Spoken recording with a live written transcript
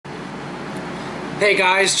Hey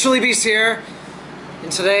guys, Chili Beast here,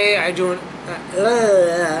 and today I'm doing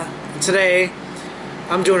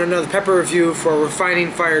another pepper review for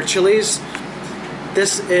Refining Fire Chilies.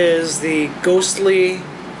 This is the Ghostly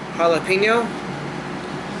Jalapeno.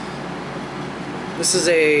 This is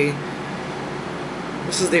the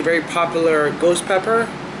very popular ghost pepper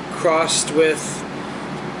crossed with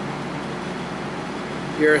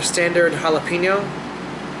your standard jalapeno.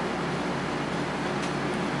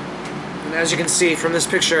 And as you can see from this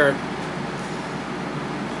picture,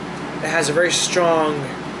 it has a very strong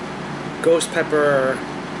ghost pepper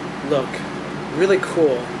look. Really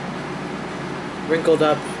cool. Crinkled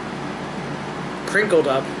up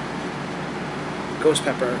ghost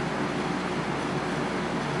pepper.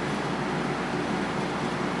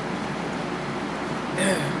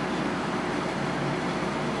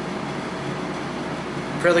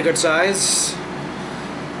 Fairly good size.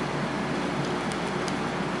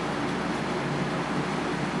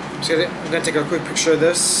 So I'm going to take a quick picture of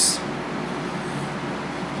this.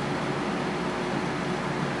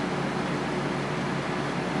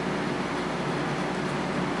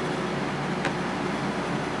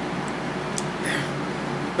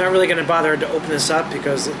 Not really going to bother to open this up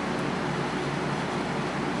because it's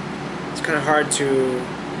kind of hard to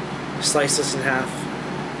slice this in half.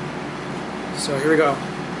 So here we go.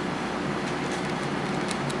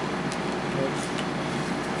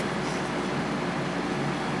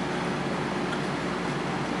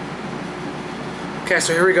 Okay,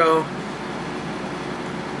 so here we go.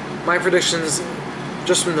 My predictions,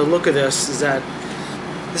 just from the look of this, is that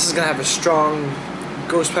this is going to have a strong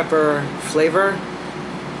ghost pepper flavor,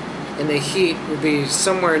 and the heat will be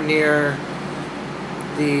somewhere near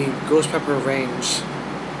the ghost pepper range,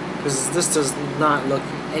 because this does not look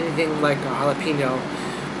anything like a jalapeno.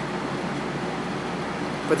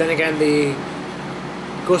 But then again, the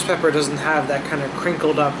ghost pepper doesn't have that kind of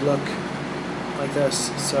crinkled up look like this,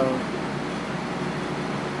 so...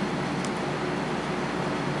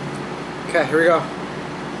 Okay, here we go.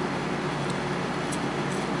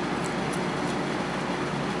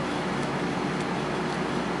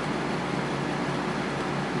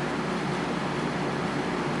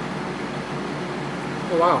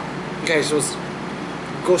 Oh wow. Okay, so it's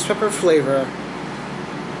ghost pepper flavor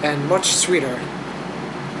and much sweeter.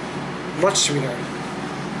 Much sweeter.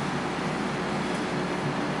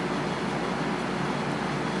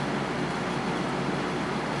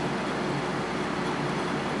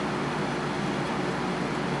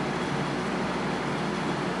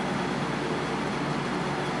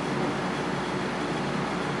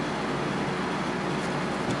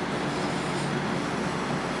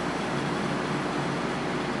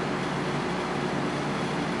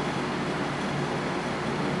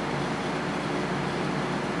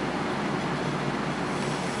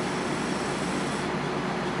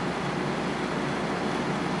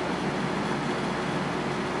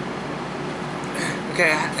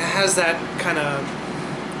 Okay, it has that kind of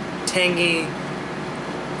tangy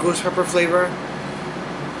ghost pepper flavor.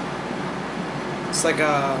 It's like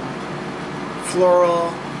a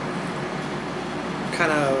floral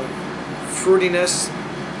kind of fruitiness,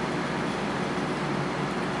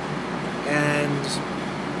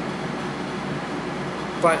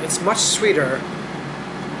 but it's much sweeter,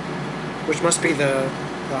 which must be the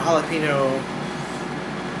jalapeno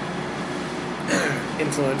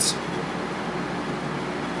influence.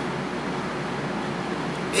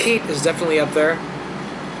 Heat is definitely up there.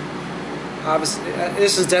 Obviously,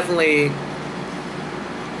 this is definitely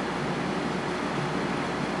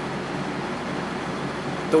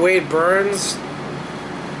the way it burns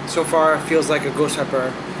so far. Feels like a ghost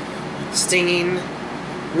pepper, stinging,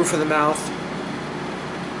 roof of the mouth,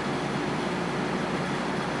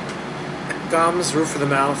 gums, roof of the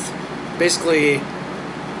mouth. Basically,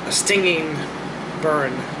 a stinging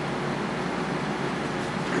burn.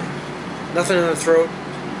 Nothing in the throat.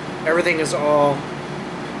 Everything is all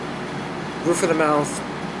roof of the mouth,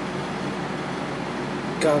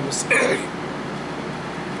 gums.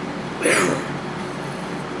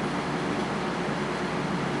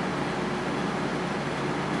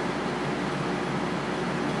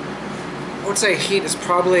 I would say heat is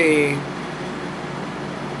probably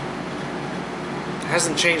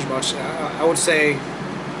hasn't changed much. I would say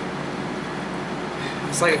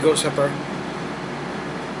it's like a ghost pepper,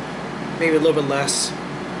 maybe a little bit less.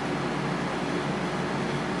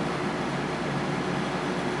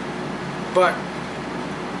 But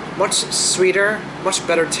much sweeter, much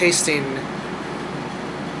better tasting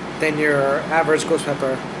than your average ghost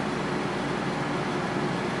pepper.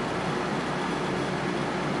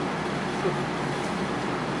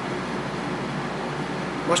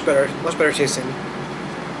 Much better tasting.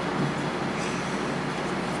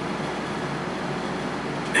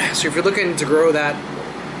 So if you're looking to grow that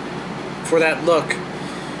for that look,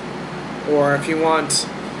 or if you want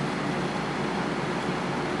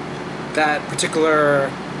that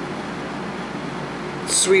particular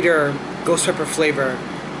sweeter ghost pepper flavor,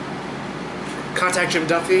 contact Jim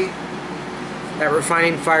Duffy at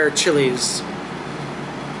Refining Fire Chiles.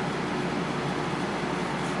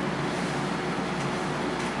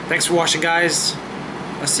 Thanks for watching, guys.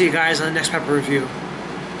 I'll see you guys on the next pepper review.